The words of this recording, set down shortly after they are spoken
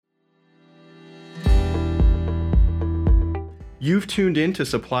You've tuned in to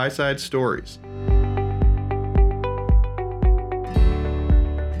Supply Side Stories.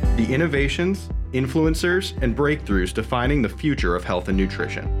 The innovations, influencers, and breakthroughs defining the future of health and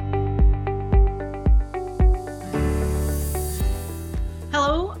nutrition.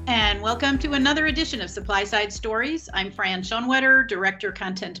 Hello, and welcome to another edition of Supply Side Stories. I'm Fran Schoenwetter, Director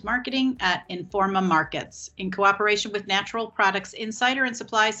Content Marketing at Informa Markets. In cooperation with Natural Products Insider and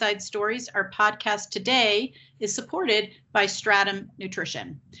Supply Side Stories, our podcast today is supported by Stratum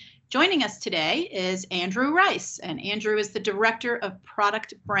Nutrition. Joining us today is Andrew Rice, and Andrew is the Director of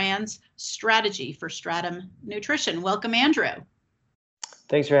Product Brands Strategy for Stratum Nutrition. Welcome, Andrew.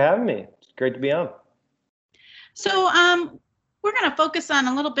 Thanks for having me. It's great to be on. So we're going to focus on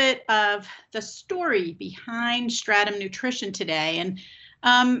a little bit of the story behind Stratum Nutrition today. And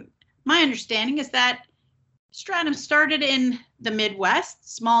my understanding is that Stratum started in the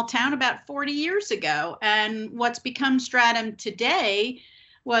Midwest, small town, about 40 years ago. And what's become Stratum today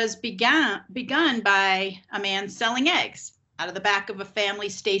was begun by a man selling eggs out of the back of a family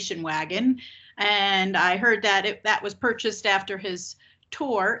station wagon. And I heard that that was purchased after his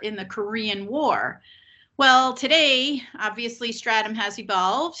tour in the Korean War. Well, today, obviously, Stratum has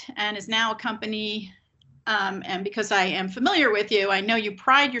evolved and is now a company. And because I am familiar with you, I know you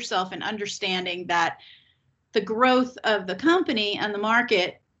pride yourself in understanding that the growth of the company and the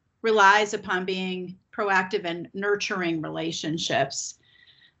market relies upon being proactive and nurturing relationships.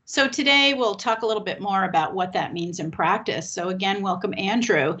 So today we'll talk a little bit more about what that means in practice. So again, welcome,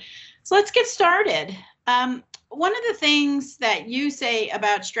 Andrew. So let's get started. One of the things that you say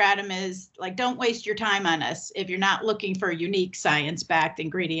about Stratum is, like, don't waste your time on us if you're not looking for unique science-backed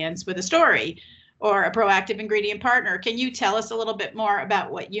ingredients with a story or a proactive ingredient partner. Can you tell us a little bit more about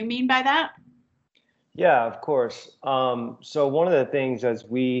what you mean by that? Yeah, of course. So one of the things as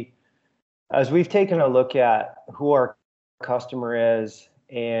we've taken a look at who our customer is,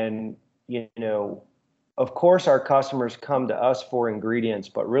 and, of course, our customers come to us for ingredients,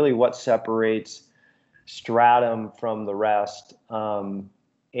 but really what separates Stratum from the rest.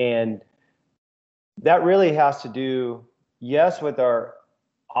 And that really has to do, yes, with our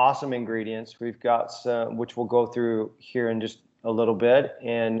awesome ingredients. We've got some, which we'll go through here in just a little bit.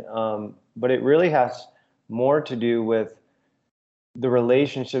 And, but it really has more to do with the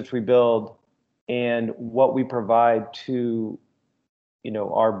relationships we build and what we provide to,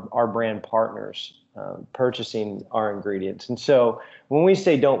 our brand partners purchasing our ingredients. And so when we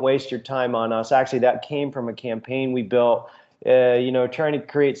say don't waste your time on us, actually that came from a campaign we built, trying to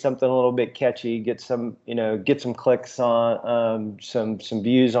create something a little bit catchy, get some clicks on, some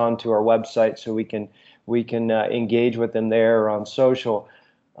views onto our website so we can engage with them there or on social.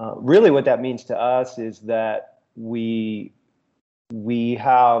 Really what that means to us is that we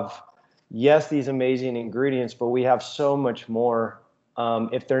have, yes, these amazing ingredients, but we have so much more.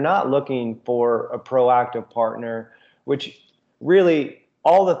 If they're not looking for a proactive partner, which really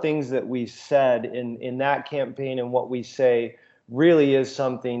all the things that we said in that campaign and what we say really is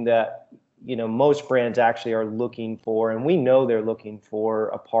something that, most brands actually are looking for. And we know they're looking for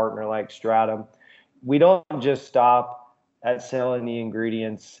a partner like Stratum. We don't just stop at selling the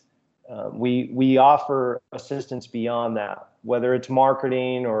ingredients. We offer assistance beyond that, whether it's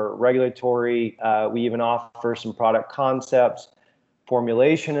marketing or regulatory. We even offer some product concepts,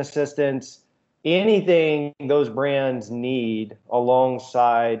 formulation assistance, anything those brands need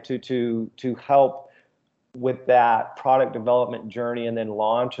alongside to help with that product development journey and then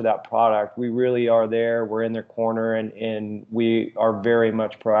launch of that product. We really are there. We're in their corner, and we are very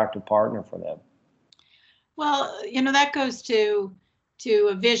much proactive partner for them. Well, that goes to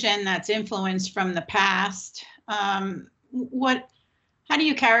a vision that's influenced from the past. How do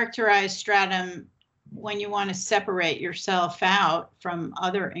you characterize Stratum when you want to separate yourself out from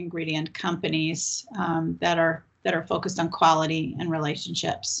other ingredient companies that are focused on quality and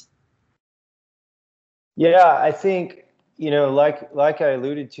relationships? Yeah, I think, like I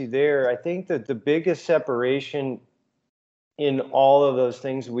alluded to there, I think that the biggest separation in all of those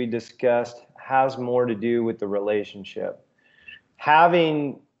things we discussed has more to do with the relationship.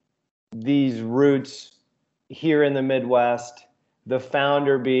 Having these roots here in the Midwest, the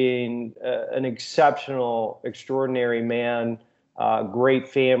founder being an exceptional, extraordinary man, great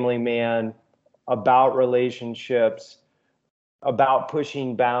family man, about relationships, about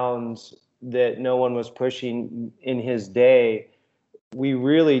pushing bounds that no one was pushing in his day. We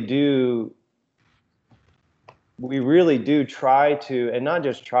really do try to, and not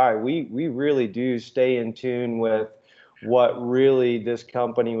just try, we really do stay in tune with what really this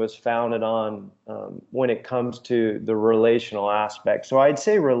company was founded on when it comes to the relational aspect. So I'd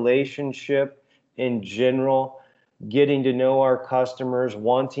say relationship in general getting to know our customers,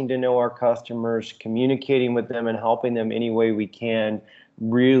 wanting to know our customers, communicating with them and helping them any way we can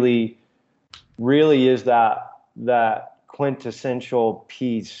really is that quintessential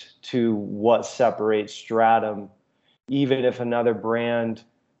piece to what separates Stratum. Even if another brand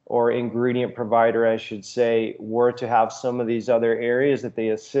or ingredient provider, I should say, were to have some of these other areas that they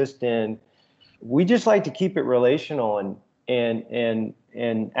assist in, we just like to keep it relational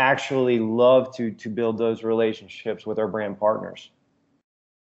and actually love to build those relationships with our brand partners.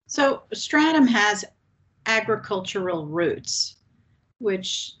 So Stratum has agricultural roots,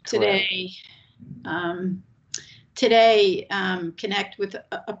 which today connect with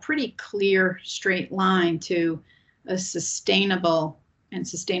a pretty clear straight line to a sustainable and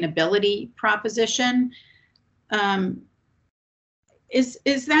sustainability proposition.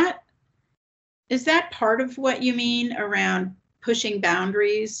 Is that part of what you mean around pushing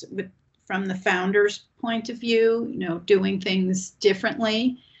boundaries from the founder's point of view, doing things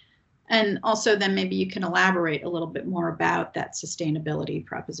differently? And also then maybe you can elaborate a little bit more about that sustainability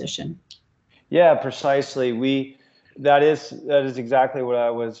proposition. Yeah, precisely. That is exactly what I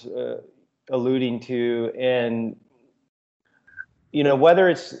was alluding to. And whether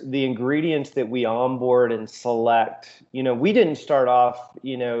it's the ingredients that we onboard and select, we didn't start off,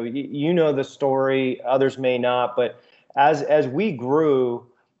 the story, others may not, but as we grew,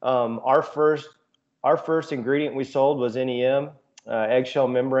 our first ingredient we sold was NEM, eggshell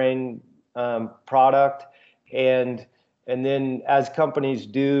membrane product, and then as companies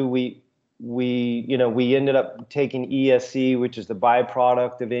do, we ended up taking ESC, which is the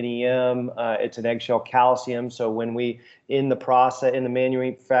byproduct of NEM. It's an eggshell calcium. So when in the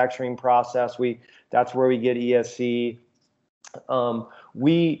manufacturing process, that's where we get ESC.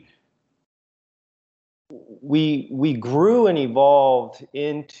 We grew and evolved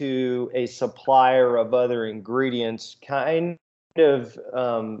into a supplier of other ingredients, kind of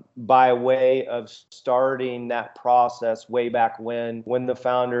by way of starting that process way back when the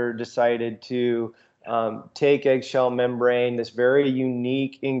founder decided to take eggshell membrane, this very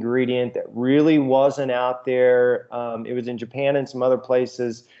unique ingredient that really wasn't out there. It was in Japan and some other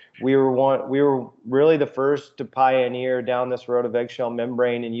places. We were really the first to pioneer down this road of eggshell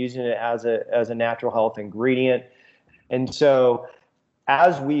membrane and using it as a natural health ingredient. And so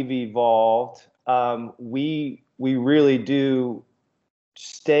as we've evolved, we really do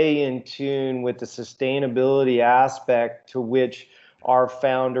stay in tune with the sustainability aspect to which our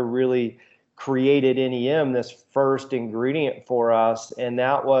founder really created NEM, this first ingredient for us. And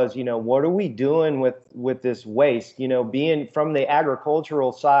that was, what are we doing with this waste? Being from the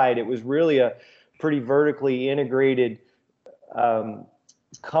agricultural side, it was really a pretty vertically integrated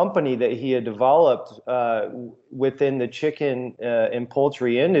company that he had developed within the chicken and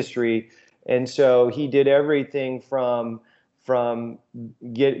poultry industry. And so he did everything from growing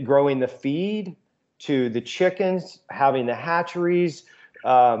the feed to the chickens, having the hatcheries,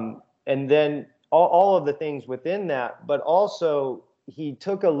 and then all of the things within that. But also he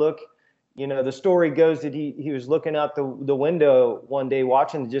took a look, the story goes that he was looking out the window one day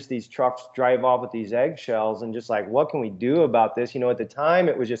watching just these trucks drive off with these eggshells and just like, what can we do about this? At the time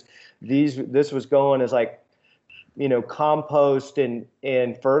it was just this was going as like, compost and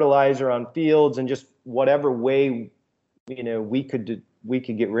fertilizer on fields and just whatever way, we could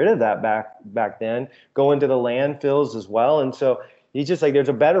get rid of that back then, go into the landfills as well. And so he's just like, there's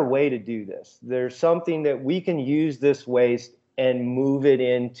a better way to do this. There's something that we can use this waste and move it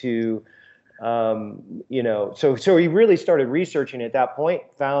into, so he really started researching at that point,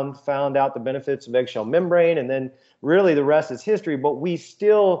 found out the benefits of eggshell membrane, and then really the rest is history. But we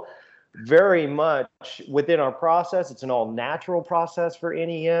still very much within our process, it's an all natural process for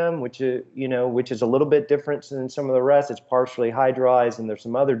NEM, which is a little bit different than some of the rest. It's partially hydrolyzed, and there's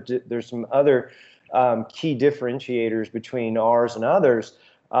some other key differentiators between ours and others.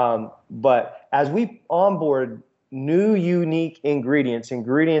 But as we onboard new unique ingredients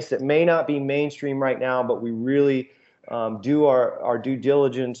that may not be mainstream right now, but we really do our due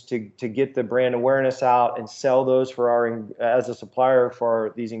diligence to get the brand awareness out and sell those as a supplier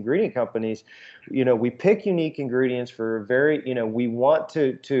for these ingredient companies. We pick unique ingredients for we want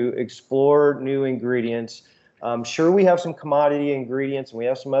to explore new ingredients. Sure, we have some commodity ingredients and we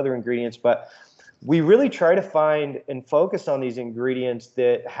have some other ingredients, but we really try to find and focus on these ingredients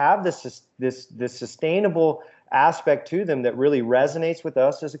that have this sustainable aspect to them that really resonates with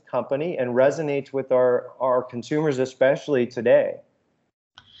us as a company and resonates with our consumers, especially today.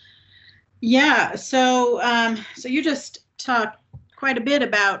 Yeah. So you just talked quite a bit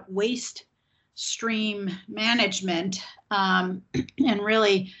about waste stream management, and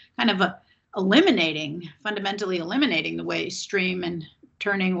really kind of fundamentally eliminating the waste stream and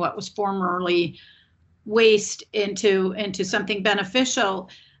turning what was formerly waste into something beneficial.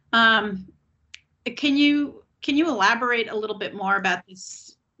 Can you elaborate a little bit more about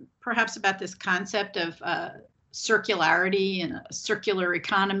this, perhaps about this concept of circularity and a circular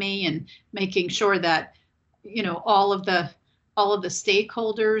economy, and making sure that all of the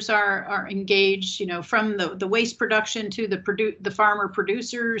stakeholders are engaged, from the waste production to the farmer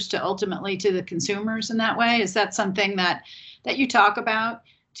producers to ultimately to the consumers in that way? Is that something that you talk about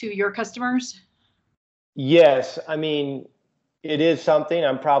to your customers? Yes, I mean, it is something.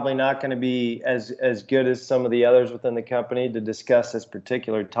 I'm probably not going to be as good as some of the others within the company to discuss this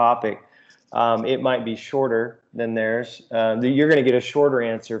particular topic. It might be shorter than theirs. You're going to get a shorter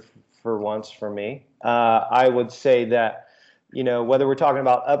answer for once from me. I would say that, whether we're talking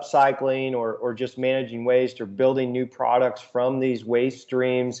about upcycling or just managing waste or building new products from these waste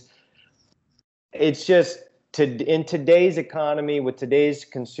streams, it's just in today's economy, with today's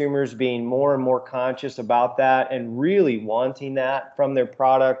consumers being more and more conscious about that and really wanting that from their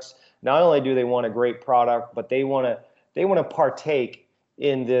products. Not only do they want a great product, but they want to partake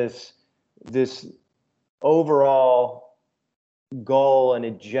in this overall goal and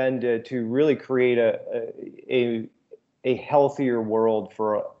agenda to really create a healthier world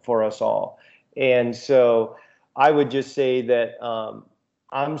for us all. And so I would just say that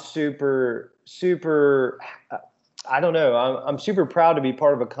I'm super, I don't know, I'm super proud to be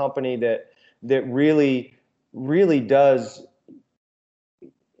part of a company that really does,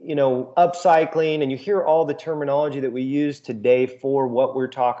 upcycling, and you hear all the terminology that we use today for what we're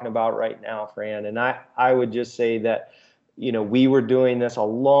talking about right now, Fran. And I would just say that, we were doing this a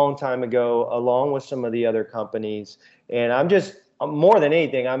long time ago, along with some of the other companies. And I'm more than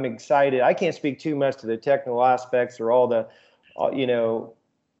anything, I'm excited. I can't speak too much to the technical aspects or all the,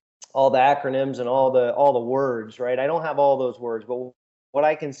 all the acronyms and all the words, right? I don't have all those words, but what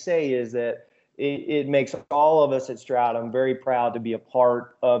I can say is that it makes all of us at Stratum very proud to be a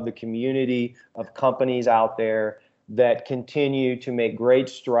part of the community of companies out there that continue to make great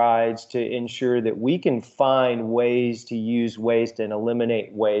strides to ensure that we can find ways to use waste and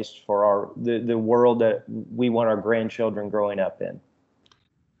eliminate waste for the world that we want our grandchildren growing up in.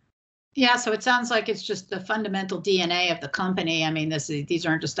 Yeah, so it sounds like it's just the fundamental DNA of the company. I mean, these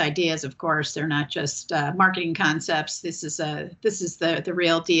aren't just ideas, of course. They're not just marketing concepts. This is the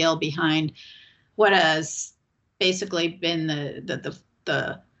real deal behind what has basically been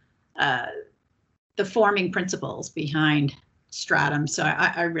the forming principles behind Stratum. So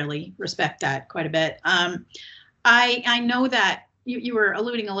I really respect that quite a bit. I know that you were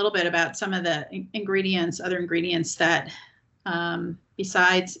alluding a little bit about some of the other ingredients that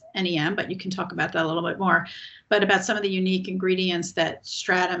besides NEM, but you can talk about that a little bit more, but about some of the unique ingredients that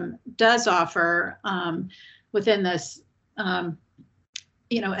Stratum does offer within this, and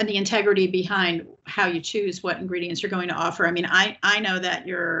the integrity behind how you choose what ingredients you're going to offer. I mean, I know that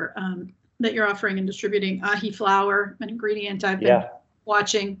you're offering and distributing ahi flour, an ingredient I've been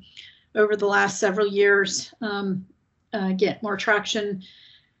watching over the last several years get more traction,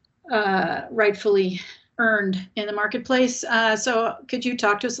 rightfully earned in the marketplace. So could you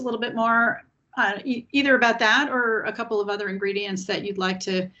talk to us a little bit more either about that or a couple of other ingredients that you'd like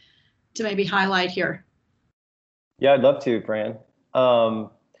to maybe highlight here? Yeah, I'd love to, Fran.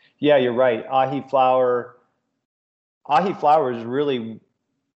 Yeah, you're right. Ahi flour is really,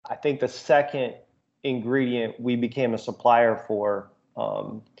 I think, the second ingredient we became a supplier for.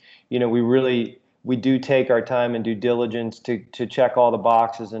 We do take our time and due diligence to check all the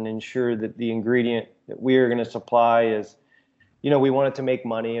boxes and ensure that the ingredient that we are going to supply is, we want it to make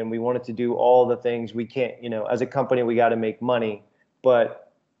money and we want it to do all the things we can't, as a company, we got to make money,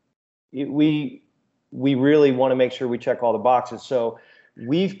 but we really want to make sure we check all the boxes. So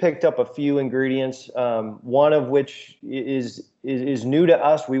we've picked up a few ingredients, one of which is new to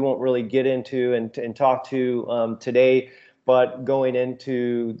us. We won't really get into and talk to today, but going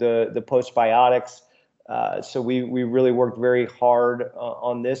into the postbiotics. So we really worked very hard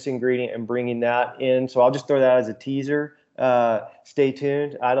on this ingredient and bringing that in. So I'll just throw that as a teaser. Stay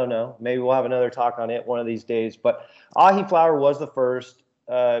tuned. I don't know. Maybe we'll have another talk on it one of these days. But ahi flour was the first.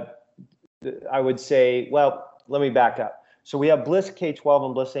 I would say, well, let me back up. So we have Bliss K12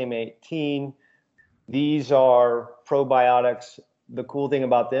 and Bliss AM18. These are probiotics. The cool thing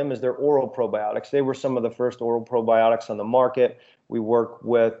about them is they're oral probiotics. They were some of the first oral probiotics on the market. We work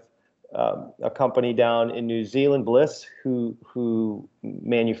with a company down in New Zealand, Bliss, who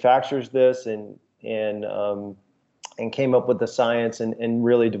manufactures this and came up with the science and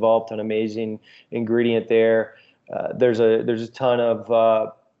really developed an amazing ingredient there. There's a ton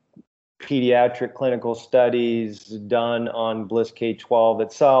of pediatric clinical studies done on Bliss K12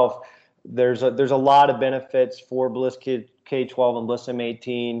 itself. There's a lot of benefits for Bliss K12 and Bliss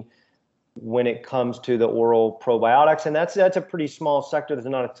M18 when it comes to the oral probiotics, and that's a pretty small sector. There's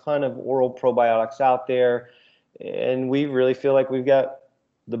not a ton of oral probiotics out there, and we really feel like we've got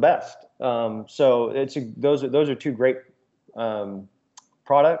the best. So those are two great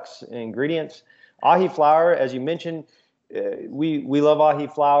products and ingredients. Ahi flour, as you mentioned, we love Ahi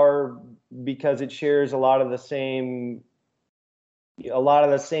flour because it shares a lot of the same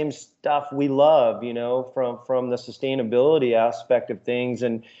stuff we love, from the sustainability aspect of things,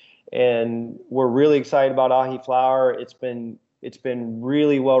 and we're really excited about Ahi flour. It's been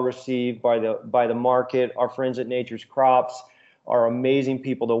really well received by the market. Our friends at Nature's Crops are amazing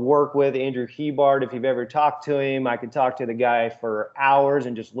people to work with. Andrew Hebard, if you've ever talked to him, I could talk to the guy for hours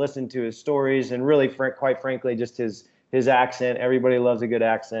and just listen to his stories, and really, quite frankly, just his accent. Everybody loves a good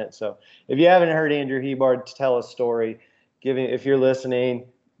accent. So if you haven't heard Andrew Hebard tell a story, if you're listening,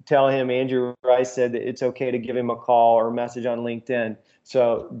 tell him Andrew Rice said that it's okay to give him a call or a message on LinkedIn.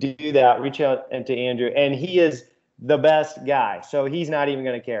 So do that. Reach out to Andrew, and he is the best guy. So he's not even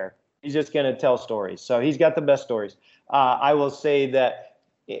going to care. He's just going to tell stories. So he's got the best stories. I will say that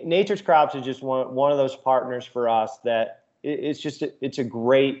Nature's Crops is just one of those partners for us that it's a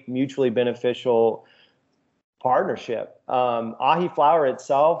great mutually beneficial partnership. Ahi flour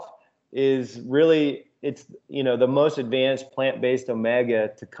itself is really, it's the most advanced plant-based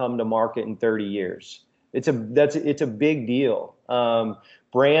omega to come to market in 30 years. It's a big deal.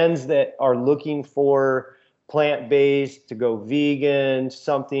 Brands that are looking for plant-based to go vegan,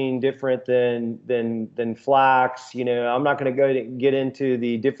 something different than flax. I'm not going to get into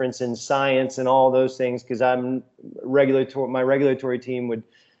the difference in science and all those things, because my regulatory team would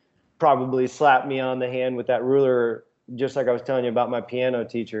probably slap me on the hand with that ruler, just like I was telling you about my piano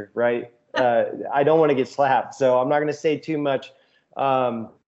teacher, right? I don't want to get slapped, so I'm not going to say too much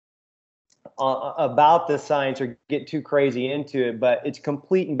about the science or get too crazy into it, but it's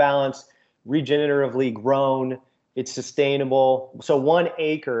complete and balanced, regeneratively grown, it's sustainable. So 1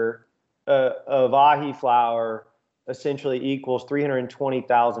 acre of Ahi flour essentially equals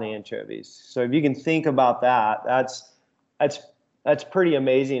 320,000 anchovies. So if you can think about that, that's pretty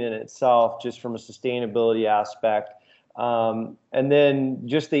amazing in itself, just from a sustainability aspect. And then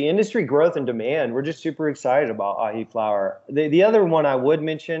just the industry growth and demand, we're just super excited about Ahi flour. The other one I would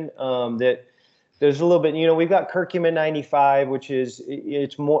mention, that there's a little bit, we've got curcumin 95, which is,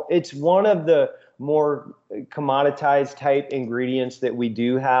 it's one of the more commoditized type ingredients that we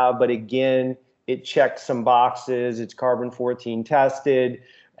do have, but again, it checks some boxes. It's carbon 14 tested.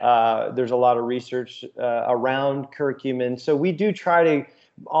 There's a lot of research around curcumin. So we do try to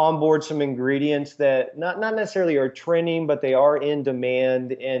onboard some ingredients that not necessarily are trending, but they are in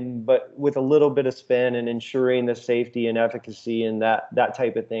demand, but with a little bit of spin and ensuring the safety and efficacy and that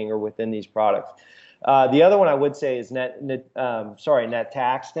type of thing are within these products. The other one I would say is Nataxen,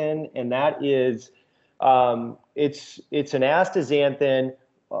 and that is it's an astaxanthin,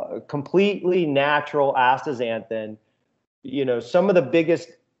 completely natural astaxanthin. Some of the biggest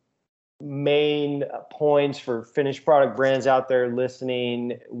main points for finished product brands out there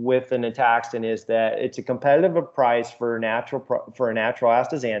listening with the Nataxen is that it's a competitive price for a natural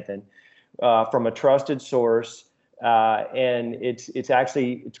astaxanthin from a trusted source, and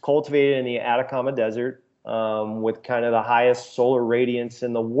it's cultivated in the Atacama Desert with kind of the highest solar radiance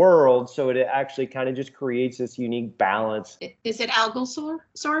in the world. So it actually kind of just creates this unique balance. Is it algal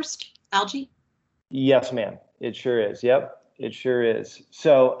sourced? Algae? Yes, ma'am. It sure is. Yep. It sure is.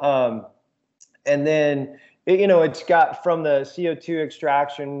 So, and then, it's got, from the CO2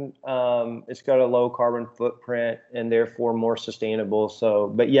 extraction, it's got a low carbon footprint and therefore more sustainable. So,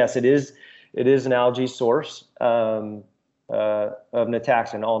 but yes, it is an algae source of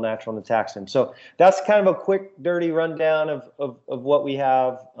Nataxen, all natural Nataxen. So that's kind of a quick, dirty rundown of what we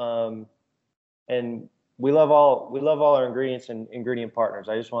have. And we love all our ingredients and ingredient partners.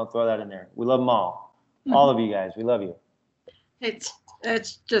 I just want to throw that in there. We love them all. Mm-hmm. All of you guys, we love you. It's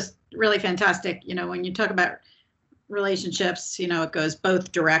just really fantastic. When you talk about relationships, it goes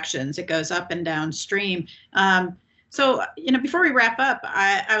both directions. It goes up and downstream. So, before we wrap up,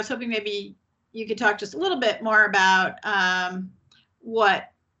 I was hoping maybe you could talk just a little bit more about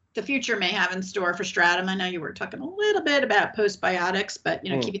what the future may have in store for Stratum. I know you were talking a little bit about postbiotics, but,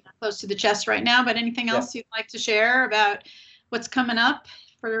 keeping that close to the chest right now. But anything else you'd like to share about what's coming up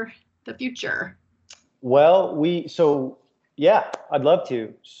for the future? Well, yeah, I'd love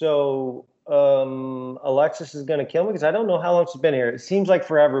to. So Alexis is going to kill me because I don't know how long she's been here. It seems like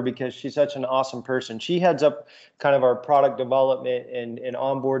forever because she's such an awesome person. She heads up kind of our product development and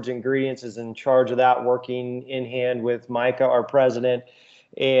onboards ingredients, is in charge of that, working in hand with Micah, our president.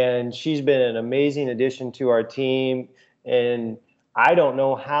 And she's been an amazing addition to our team. And I don't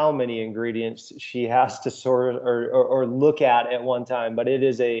know how many ingredients she has to sort or look at one time, but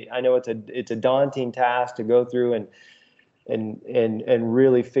I know it's a daunting task to go through and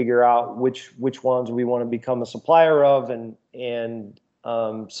really figure out which ones we want to become a supplier of.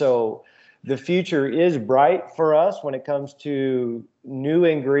 So the future is bright for us when it comes to new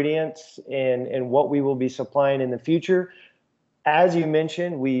ingredients and what we will be supplying in the future. As you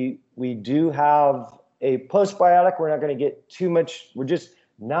mentioned, we do have a postbiotic. We're not going to get too much. We're just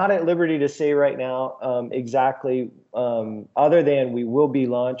not at liberty to say right now exactly, other than we will be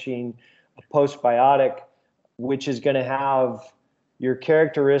launching a postbiotic, which is going to have your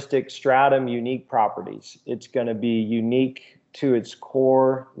characteristic Stratum unique properties. It's going to be unique to its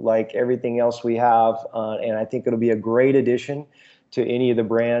core, like everything else we have. And I think it'll be a great addition to any of the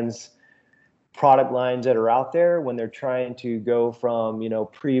brands' product lines that are out there when they're trying to go from,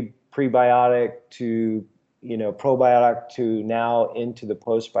 prebiotic to, probiotic to now into the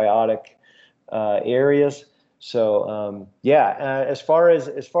postbiotic areas. So, as far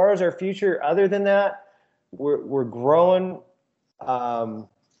as our future, other than that, we're growing. All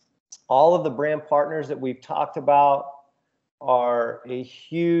of the brand partners that we've talked about are a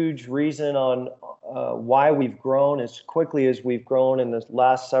huge reason on why we've grown as quickly as we've grown in the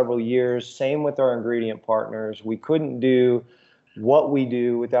last several years. Same with our ingredient partners. We couldn't do what we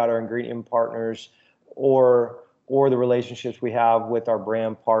do without our ingredient partners or the relationships we have with our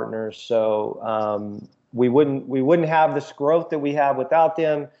brand partners. So we wouldn't have this growth that we have without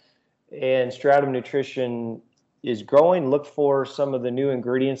them. And Stratum Nutrition is growing. Look for some of the new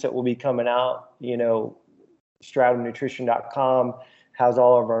ingredients that will be coming out. stratumnutrition.com has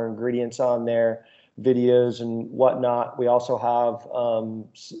all of our ingredients on there, videos and whatnot. We also have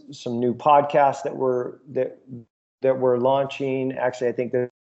some new podcasts that we're launching. Actually, I think this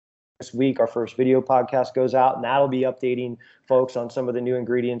week our first video podcast goes out, and that'll be updating folks on some of the new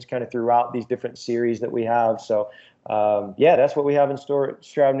ingredients kind of throughout these different series that we have. So that's what we have in store at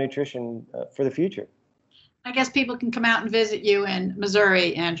Stratum Nutrition for the future. I guess people can come out and visit you in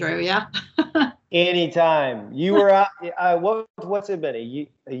Missouri, Andrew. Yeah. Anytime. You were out. What's it been? A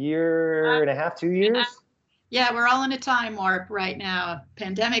year and a half, 2 years? Yeah, we're all in a time warp right now.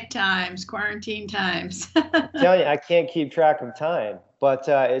 Pandemic times, quarantine times. I tell you, I can't keep track of time. But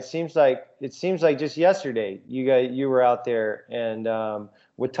it seems like just yesterday you were out there and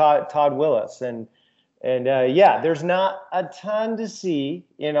with Todd Willis and there's not a ton to see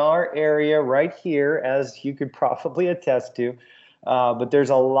in our area right here, as you could probably attest to. But there's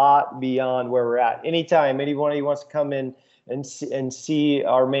a lot beyond where we're at. Anytime anybody wants to come in and see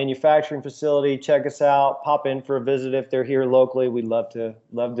our manufacturing facility, check us out, pop in for a visit if they're here locally. We'd love to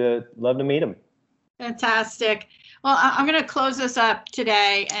meet them. Fantastic. Well, I'm going to close this up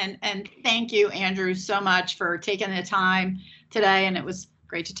today and thank you, Andrew, so much for taking the time today. And it was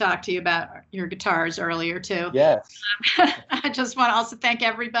great to talk to you about your guitars earlier too. Yes. I just want to also thank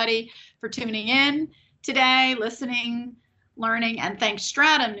everybody for tuning in today, listening, learning, and thanks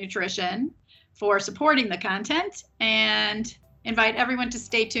Stratum Nutrition for supporting the content, and invite everyone to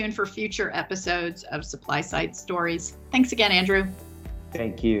stay tuned for future episodes of Supply Side Stories. Thanks again, Andrew.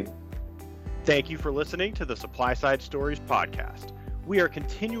 Thank you. Thank you for listening to the Supply Side Stories podcast. We are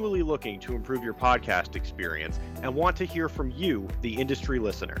continually looking to improve your podcast experience and want to hear from you, the industry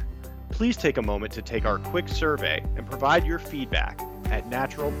listener. Please take a moment to take our quick survey and provide your feedback at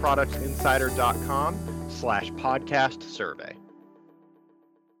naturalproductsinsider.com/podcast survey.